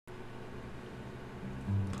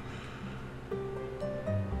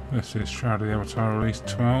This is Shroud of the Avatar Release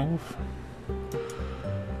 12.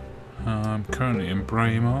 I'm currently in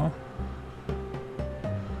Braemar.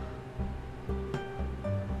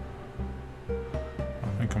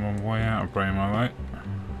 I think I'm on the way out of Braemar though.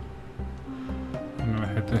 I'm going to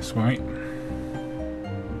head this way.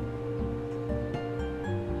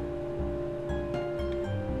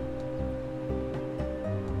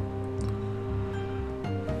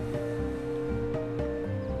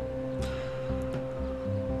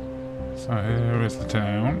 So here is the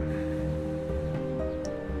town,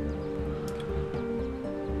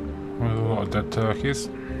 with a lot of dead turkeys.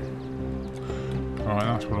 Alright,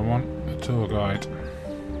 that's what I want, a tour guide.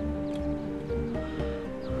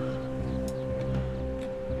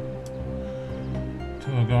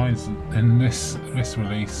 Tour guides in this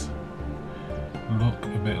release look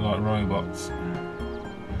a bit like robots.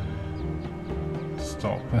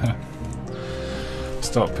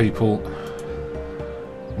 Stop people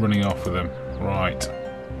running off with them. Right.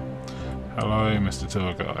 Hello, Mr.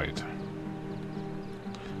 Tour Guide.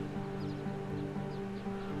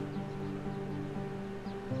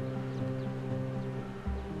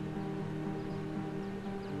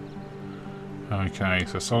 Okay,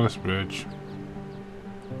 so Solace Bridge.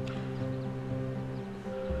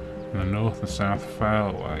 And the north and south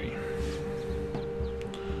Valeway.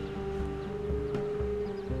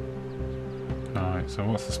 Alright, so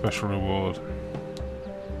what's the special reward?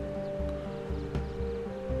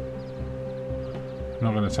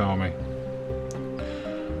 Not going to tell me.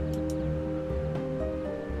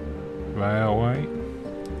 Valeway.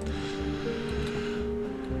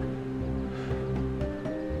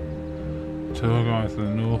 Tour guide to the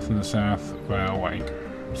north and the south Valeway.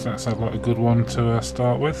 So that sounds like a good one to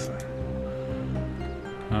start with.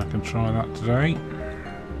 I can try that today.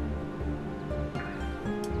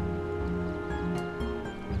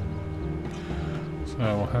 So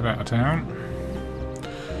we'll head out of town.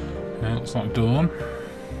 Yeah, looks like dawn.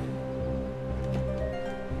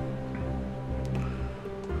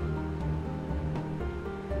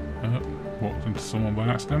 Walked into someone by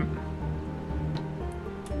accident.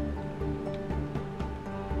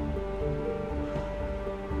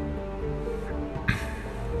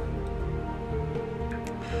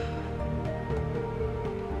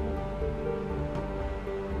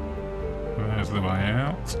 There's the way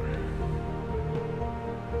out.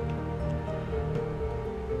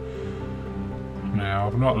 Now,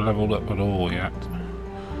 I've not leveled up at all yet,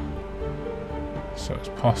 so it's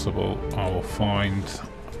possible I will find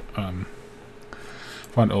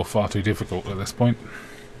it all far too difficult at this point.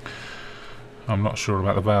 I'm not sure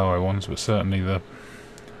about the Valeway ones, but certainly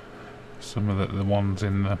some of the ones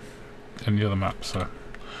in the other maps, so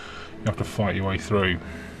you have to fight your way through.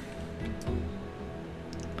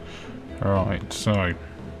 Alright, so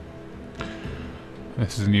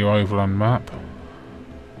this is a new overland map.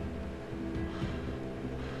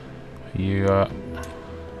 You there,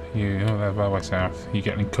 Valeway South. You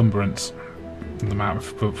get an encumbrance on the map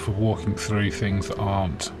for walking through things that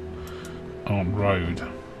aren't road.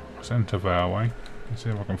 Let's enter Valeway. Let's see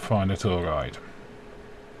if I can find a tour guide.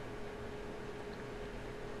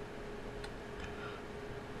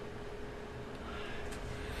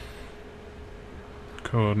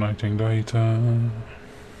 Coordinating data.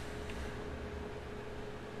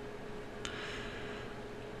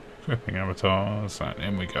 Equipping avatars, and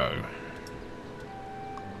in we go.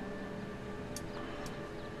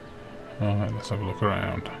 Alright, let's have a look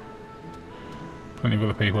around. Plenty of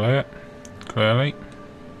other people here, clearly.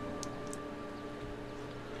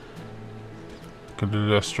 Could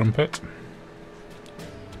do a strumpet.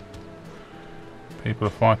 People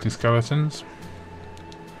are fighting skeletons.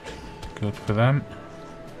 Good for them.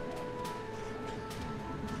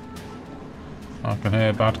 I can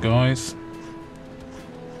hear bad guys.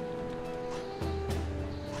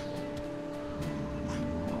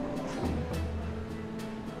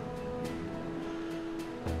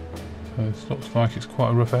 So it looks like it's quite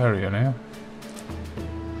a rough area now.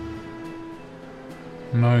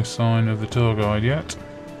 No sign of the tour guide yet.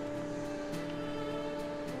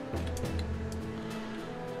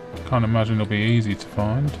 Can't imagine it'll be easy to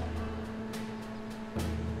find.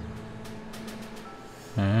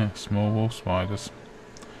 Small wolf spiders.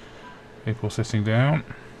 People sitting down.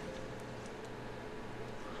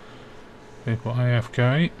 People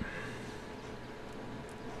AFK.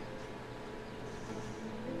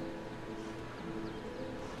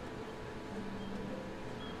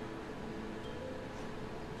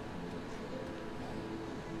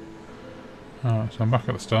 Alright, so I'm back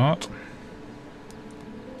at the start.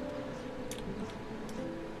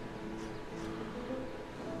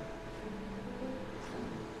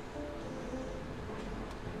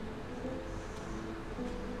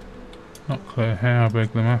 Not clear how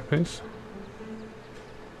big the map is.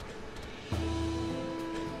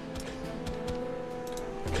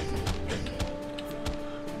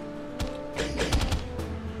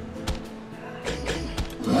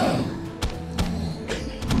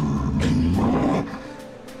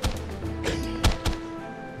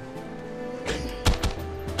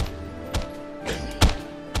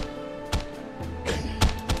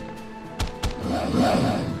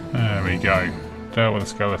 There we go. Dealt with a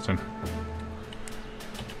skeleton.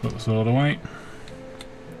 Put the sword away.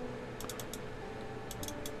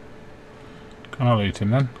 Can I loot him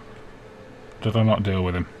then? Did I not deal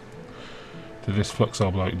with him? Did this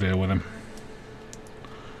Fluxor bloke deal with him?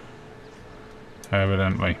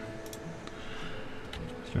 Evidently.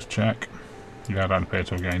 Let's just check. Yeah, I don't appear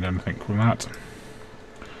to have gained anything from that.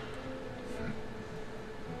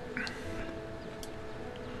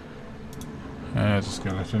 There's a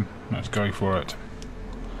skeleton. Let's go for it.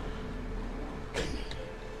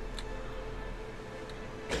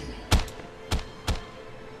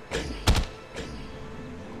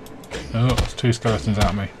 Oh, there's two skeletons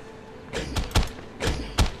at me.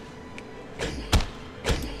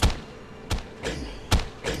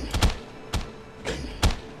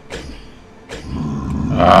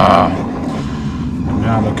 Ah!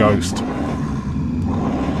 Now I'm a ghost.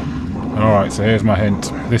 Alright, so here's my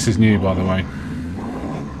hint. This is new, by the way.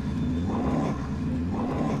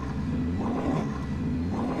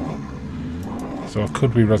 So I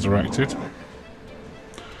could be resurrected.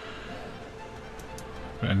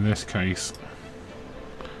 But in this case,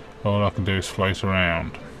 all I can do is float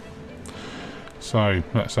around. So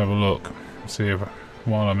let's have a look. See if,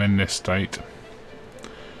 while I'm in this state,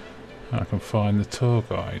 I can find the tour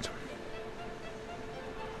guide.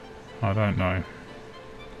 I don't know.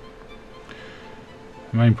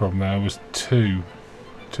 The main problem there was two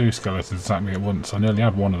skeletons attacked me at once. I nearly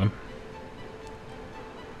had one of them.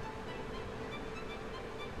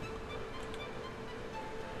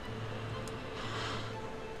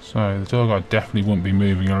 So the tour guide definitely wouldn't be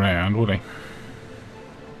moving around, would he?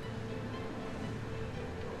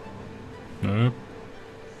 Nope.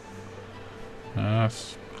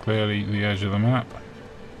 That's clearly the edge of the map.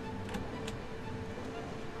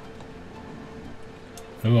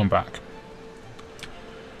 Oh, I'm back.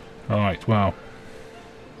 Right, well.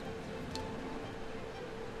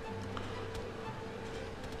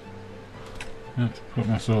 Let's put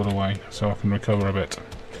my sword away so I can recover a bit.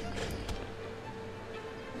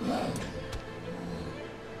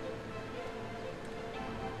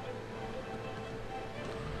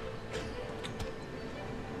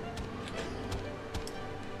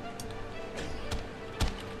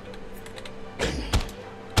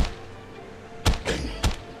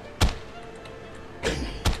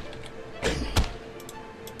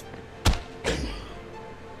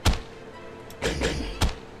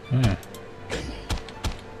 Yeah.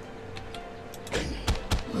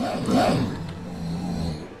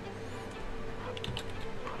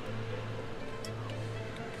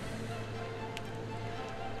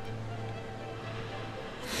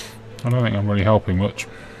 I don't think I'm really helping much.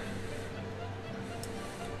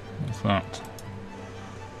 What's that?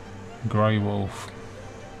 Grey wolf.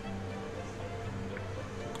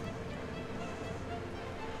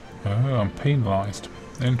 Oh, I'm penalised.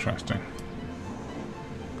 Interesting.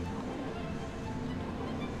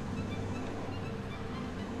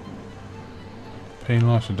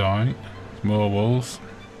 Penalised for dying. More wolves.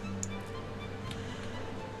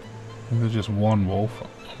 If there's just one wolf,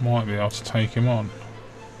 I might be able to take him on.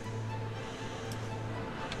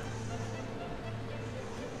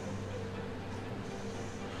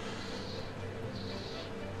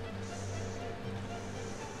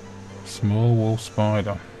 Small wolf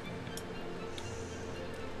spider.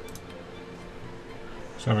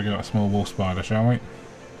 So we got a small wolf spider, shall we?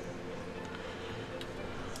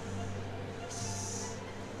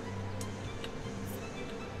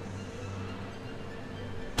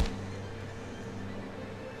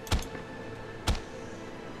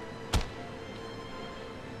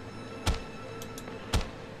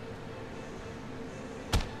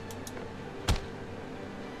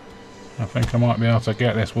 I think I might be able to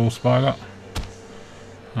get this wolf spider.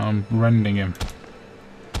 I'm rending him.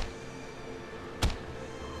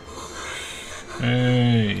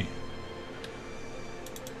 Hey!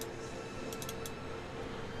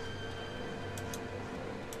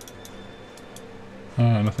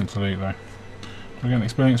 Oh, nothing to loot though. Do I get an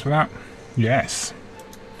experience for that? Yes!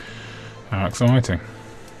 How exciting.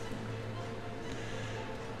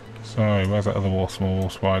 So, where's that other small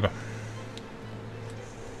wolf spider?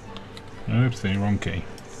 Oopsie, wrong key.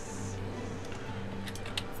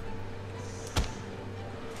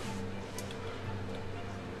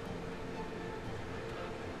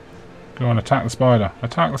 Go on, attack the spider.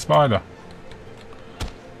 Attack the spider.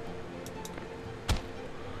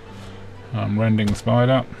 I'm rending the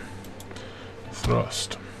spider.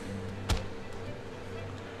 Thrust.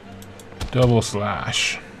 Double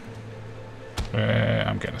slash.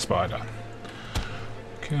 I'm getting a spider.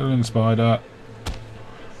 Killing spider.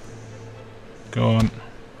 Go on.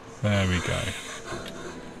 There we go.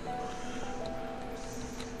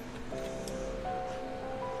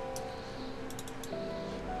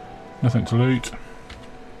 Nothing to loot.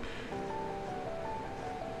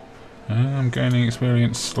 I'm gaining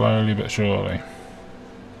experience slowly but surely.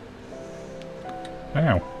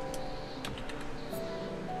 Ow.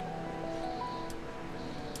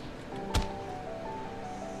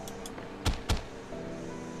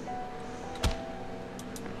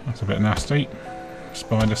 That's a bit nasty.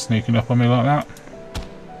 Spider sneaking up on me like that.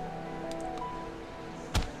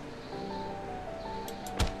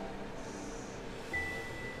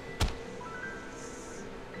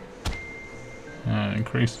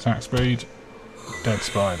 Increased attack speed. Dead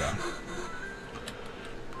spider.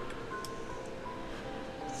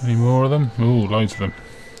 Any more of them? Ooh, loads of them.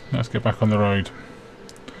 Let's get back on the road.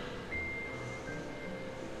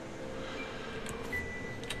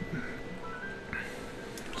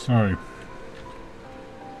 So,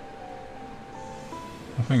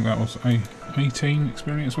 I think that was 18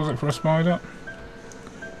 experience, was it, for a spider?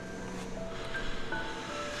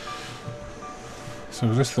 So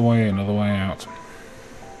is this the way in or the way out?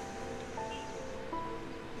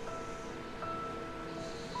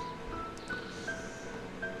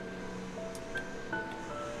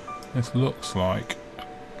 This looks like a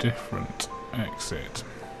different exit.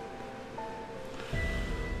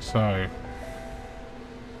 So,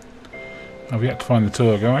 I've yet to find the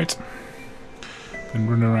tour guide. Been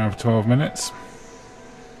running around for 12 minutes.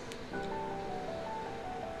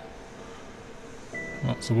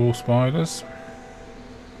 Lots of wall spiders.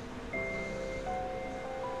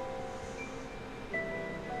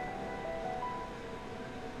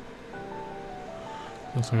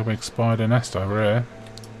 Looks like a big spider nest over here.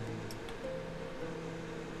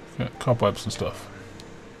 Got cobwebs and stuff.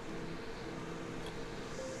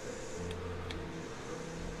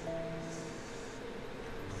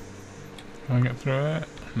 Can I get through it?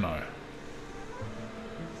 No.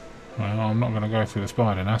 Well, I'm not going to go through the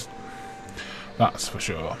spider nest. That's for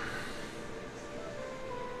sure.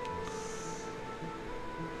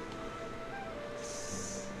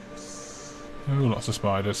 Ooh, lots of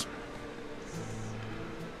spiders.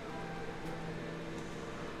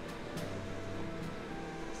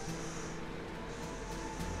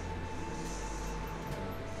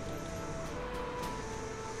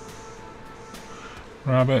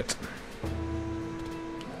 Rabbit.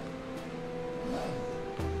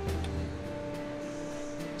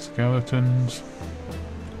 Skeletons.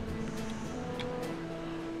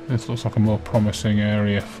 This looks like a more promising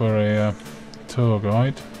area for a tour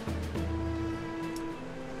guide.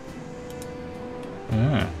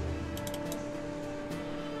 Yeah.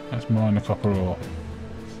 Let's mine the copper ore.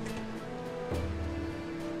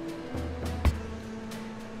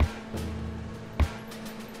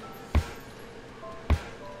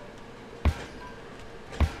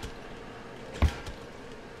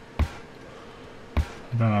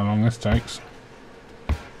 I don't know how long this takes.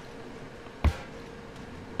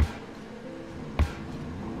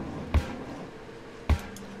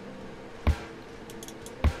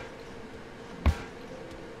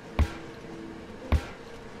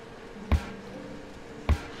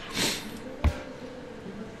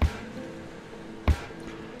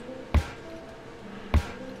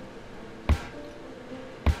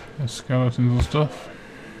 There's skeletons and stuff.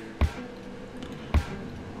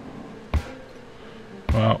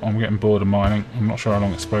 Well, I'm getting bored of mining. I'm not sure how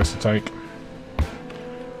long it's supposed to take.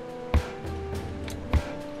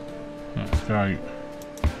 Let's go.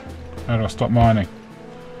 How do I stop mining?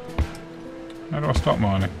 How do I stop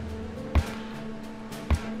mining?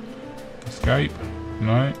 Escape?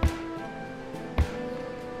 No.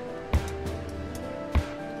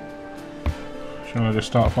 Shall I just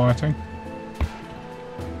start fighting?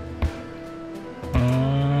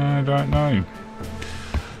 I don't know.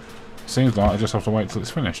 Seems like I just have to wait till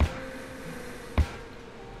it's finished.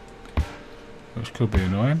 Which could be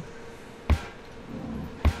annoying.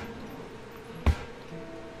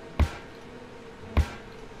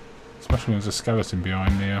 Especially when there's a skeleton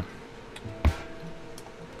behind the...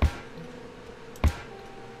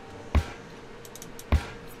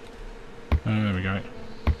 Oh, there we go.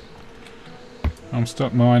 I'm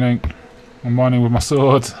stuck mining. I'm mining with my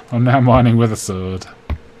sword. I'm now mining with a sword.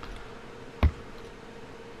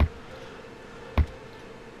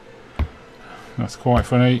 That's quite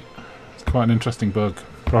funny. Quite an interesting bug,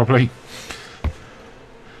 probably.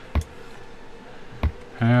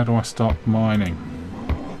 How do I stop mining?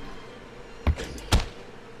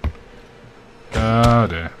 Oh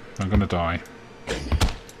dear, I'm gonna die.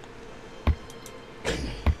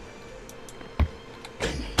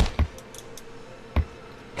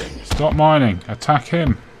 Stop mining, attack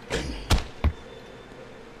him.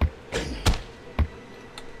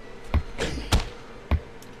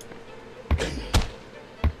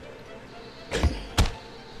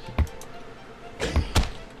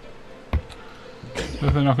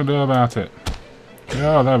 Nothing I can do about it.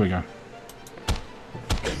 Oh, there we go.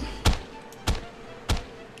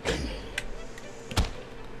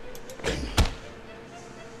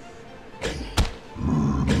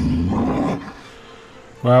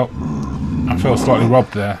 Well, I feel slightly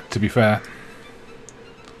robbed there, to be fair.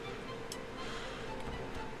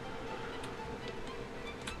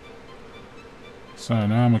 So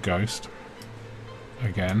now I'm a ghost.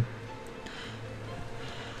 Again.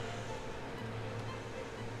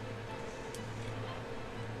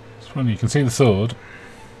 It's funny, you can see the sword.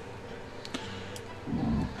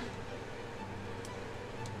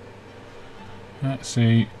 Let's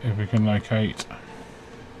see if we can locate.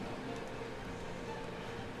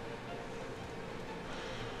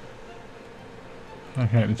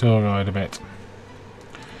 Okay, the tour guide a bit.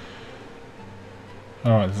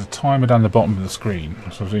 Alright, there's a timer down the bottom of the screen,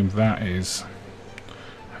 so I presume that is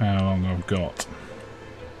how long I've got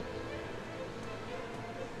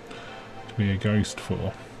to be a ghost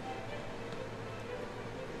for.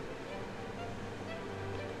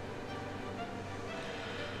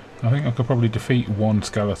 I think I could probably defeat one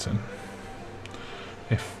skeleton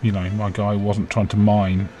if, you know, my guy wasn't trying to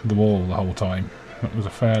mine the wall the whole time. That was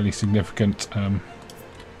a fairly significant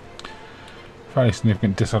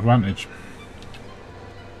disadvantage.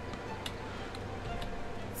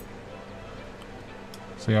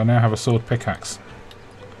 See, I now have a sword pickaxe.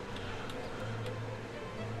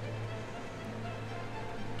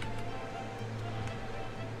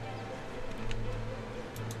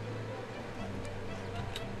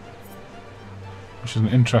 Which is an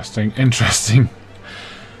interesting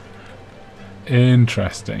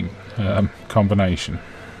combination.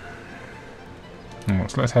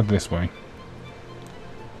 Right, so let's head this way.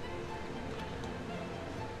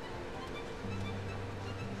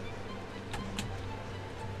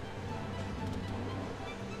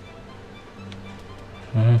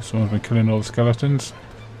 Someone's been killing all the skeletons.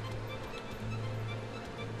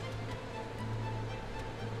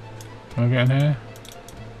 Can I get in here?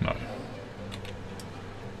 No.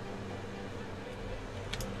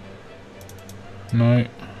 No.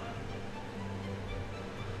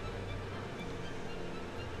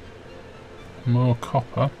 More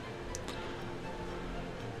copper.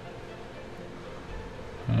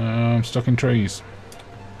 I'm stuck in trees.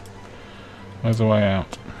 Where's the way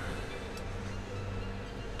out?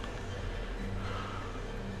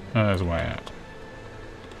 Oh, there's a way out.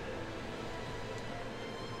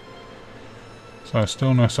 So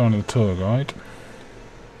still no sign of the tour guide.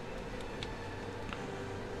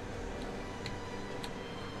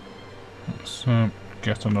 Let's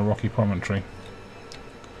get on a rocky promontory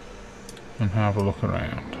and have a look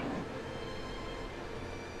around.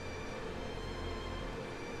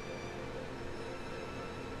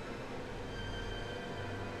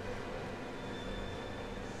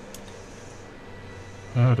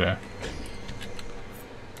 Oh dear.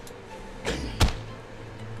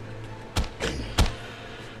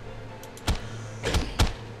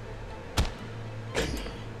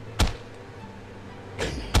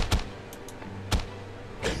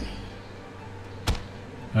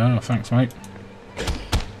 Oh, thanks, mate.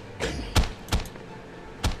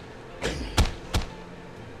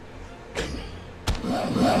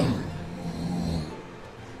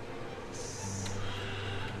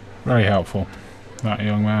 Very helpful, that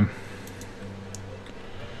young man.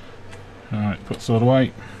 Alright, put sword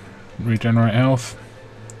away. Regenerate health.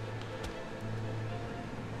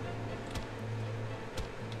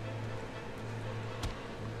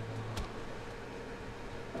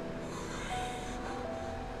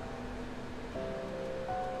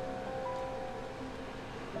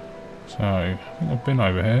 So, I think I've been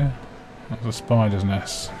over here. That's a spider's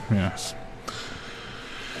nest, yes.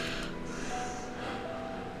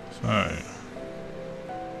 So,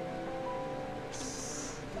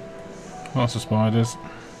 lots of spiders.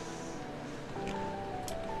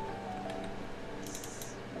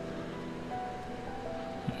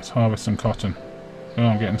 Let's harvest some cotton. Oh,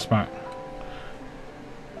 I'm getting spat.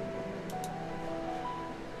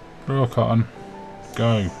 Raw cotton.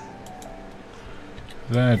 Go.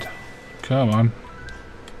 Zed. Come on.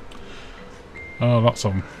 Oh, lots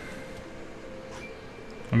of them.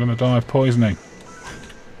 I'm gonna die of poisoning.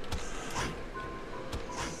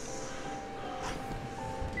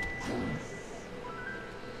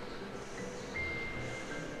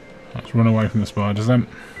 Let's run away from the spiders then.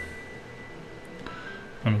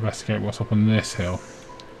 And investigate what's up on this hill.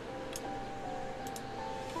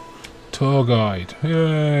 Tour guide.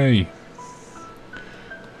 Yay!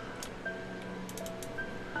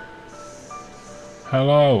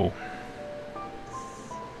 Hello.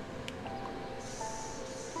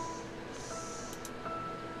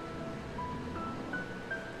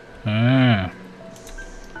 Ah.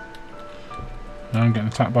 I'm getting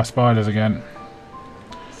attacked by spiders again.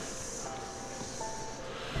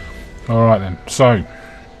 Alright then, so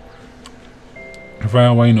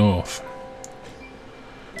Valeway North.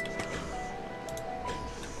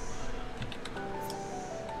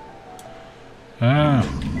 Ah.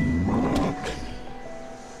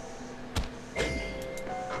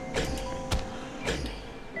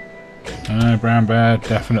 Brown bear,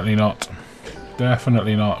 definitely not.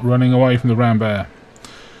 Definitely not. Running away from the brown bear.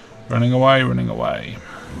 Running away, running away.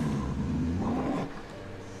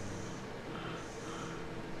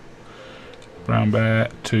 Brown bear,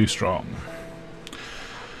 too strong.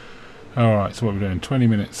 Alright, so what are we doing? 20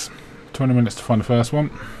 minutes. 20 minutes to find the first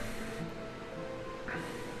one.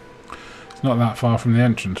 It's not that far from the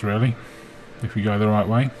entrance, really, if you go the right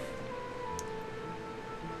way.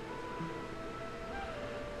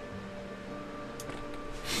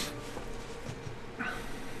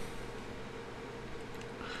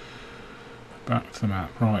 Back to the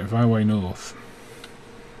map. Right, Valeway North.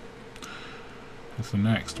 That's the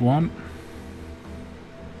next one.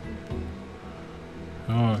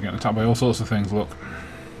 Oh, I was getting attacked by all sorts of things, look.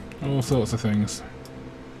 All sorts of things.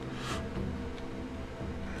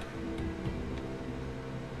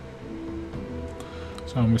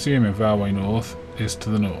 So I'm assuming Valeway North is to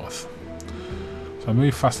the north. So I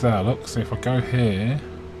move fast there, look. So if I go here,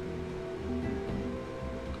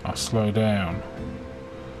 I'll slow down.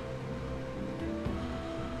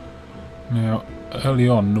 Now, early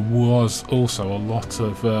on there was also a lot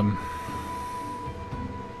of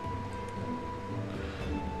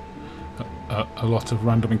a lot of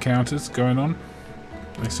random encounters going on.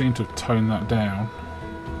 They seem to have toned that down.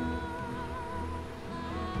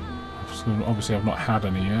 So obviously I've not had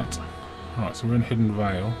any yet. Right, so we're in Hidden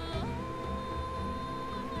Vale.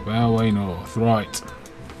 Valeway North, right.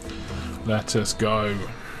 Let us go.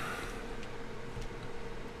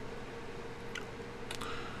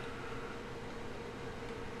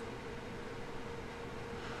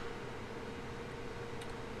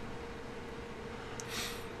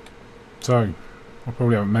 So, I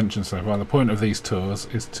probably haven't mentioned so far, the point of these tours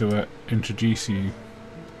is to introduce you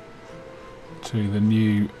to the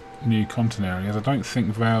new content areas. I don't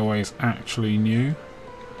think Valeway is actually new,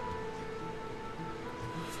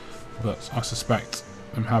 but I suspect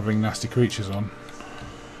them having nasty creatures on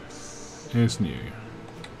is new.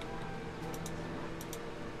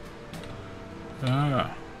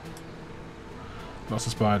 Ah, lots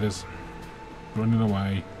of spiders running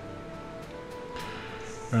away.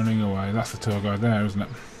 Running away. That's the tour guide there, isn't it?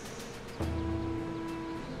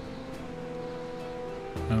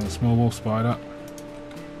 And the small wolf spider.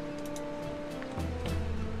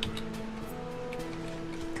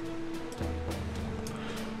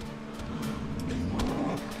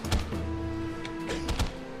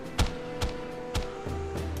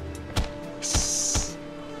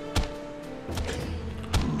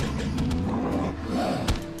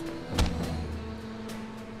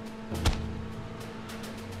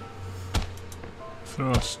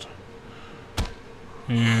 Thrust.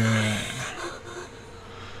 Yeah.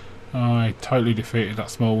 I totally defeated that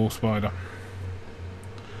small wolf spider.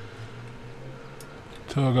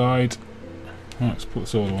 Tour guide. Right, let's put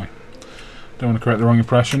this all away. Don't want to create the wrong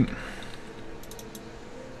impression.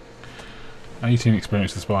 18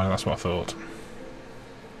 experience with the spider, that's what I thought.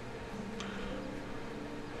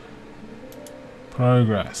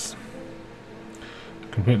 Progress.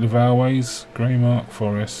 Complete the Valeways, Greymark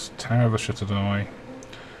Forest, Tower of the Shuttered Eye,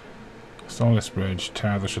 Solace Bridge,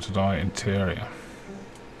 Tower of the Shuttered Eye, Interior.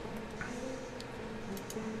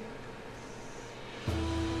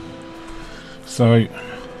 So,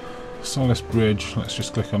 Solace Bridge, let's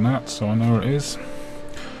just click on that so I know where it is.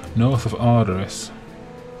 North of Ardoris.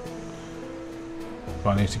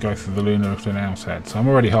 But I need to go through the Lunar of the Owl's Head. So I'm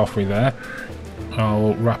already halfway there.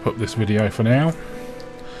 I'll wrap up this video for now.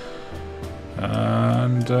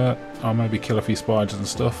 And I'll maybe kill a few spiders and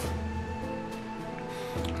stuff.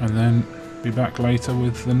 And then be back later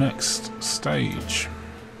with the next stage.